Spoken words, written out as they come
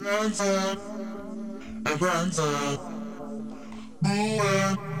Dancing and prancing,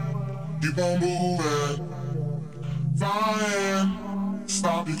 moving, keep on moving, flying,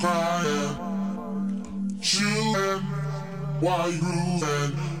 stop you crying, shooting while you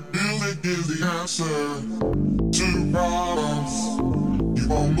grooving. Music is the answer to problems. Keep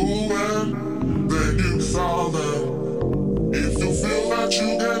on moving, then you solve them. If you feel that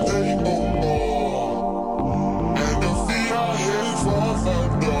you can take no more, and your feet are headed for the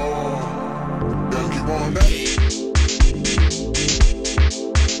door, then keep on dancing.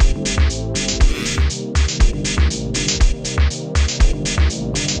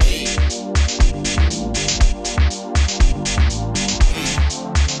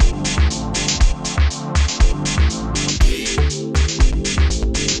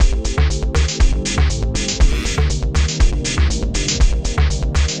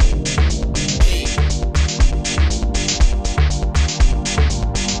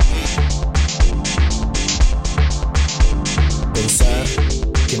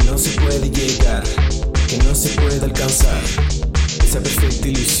 Que no se puede alcanzar esa perfecta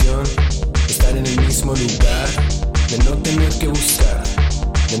ilusión, estar en el mismo lugar, de no tener que buscar,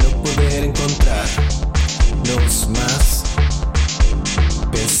 de no poder encontrarnos más.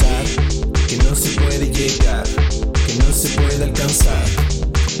 Pensar que no se puede llegar, que no se puede alcanzar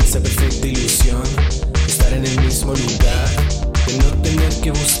esa perfecta ilusión, estar en el mismo lugar, de no tener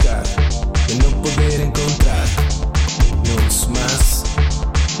que buscar, de no poder encontrarnos más.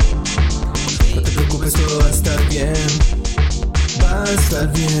 No te preocupes, todo va a estar bien. Va a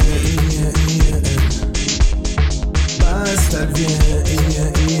estar bien. Va a estar bien.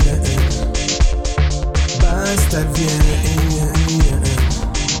 Va a estar bien.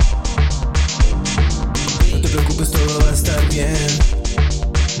 No te preocupes, todo va a estar bien.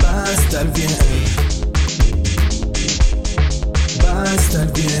 Va a estar bien. Va a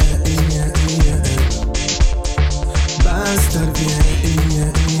estar bien. Va a estar bien.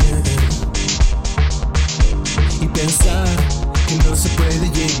 Y pensar que no se puede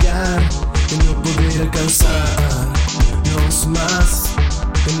llegar, de no poder alcanzarnos más,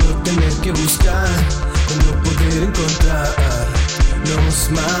 de no tener que buscar, de no poder encontrarnos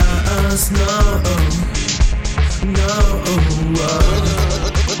más. No,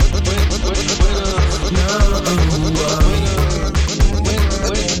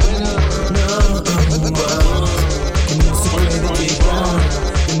 que no se puede llegar,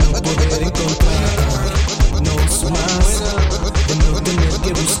 de no poder encontrarnos más, de no tener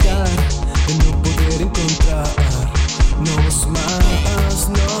que buscar, de no poder encontrarnos más.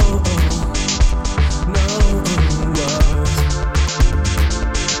 No.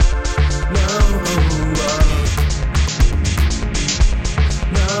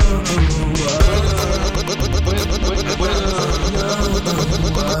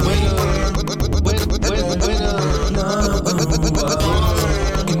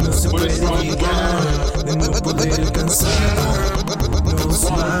 Que no se puede llegar, de no poder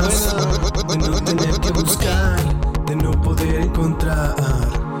alcanzarnos más, de no tener que buscar, de no poder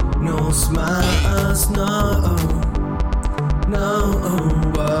encontrarnos más.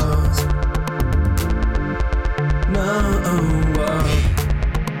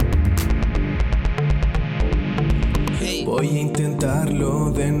 Voy a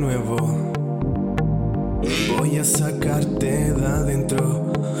intentarlo de nuevo. Voy a sacarte de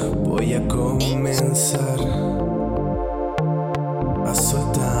adentro. Voy a comenzar a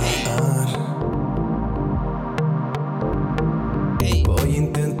soltar. Voy a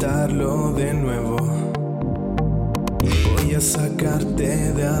intentarlo de nuevo. Voy a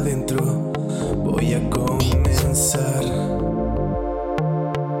sacarte de adentro. Voy a comenzar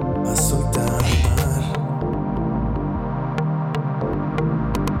a soltar.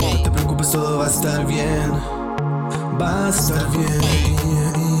 No te preocupes, todo va a estar bien. Va a estar bien.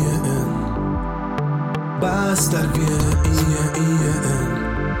 Va a estar bien.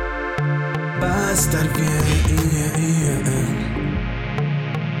 Va a estar bien.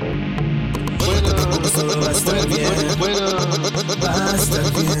 No te preocupes, todo va a estar bien. Va a estar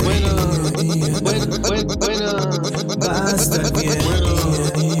bien. Va a estar bien.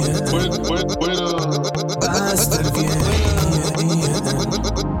 Va a estar bien.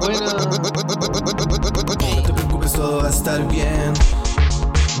 No te preocupes, todo va a estar bien.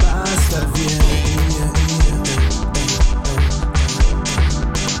 Va a estar bien.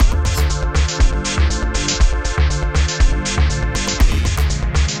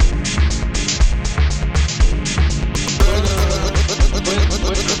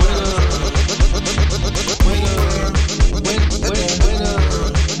 Bueno.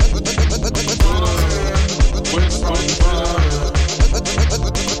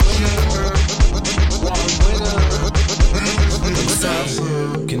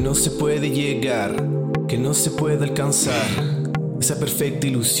 se puede llegar, que no se puede alcanzar. Esa perfecta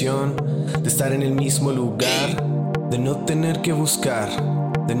ilusión de estar en el mismo lugar, de no tener que buscar,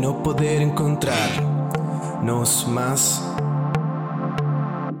 de no poder encontrarnos más.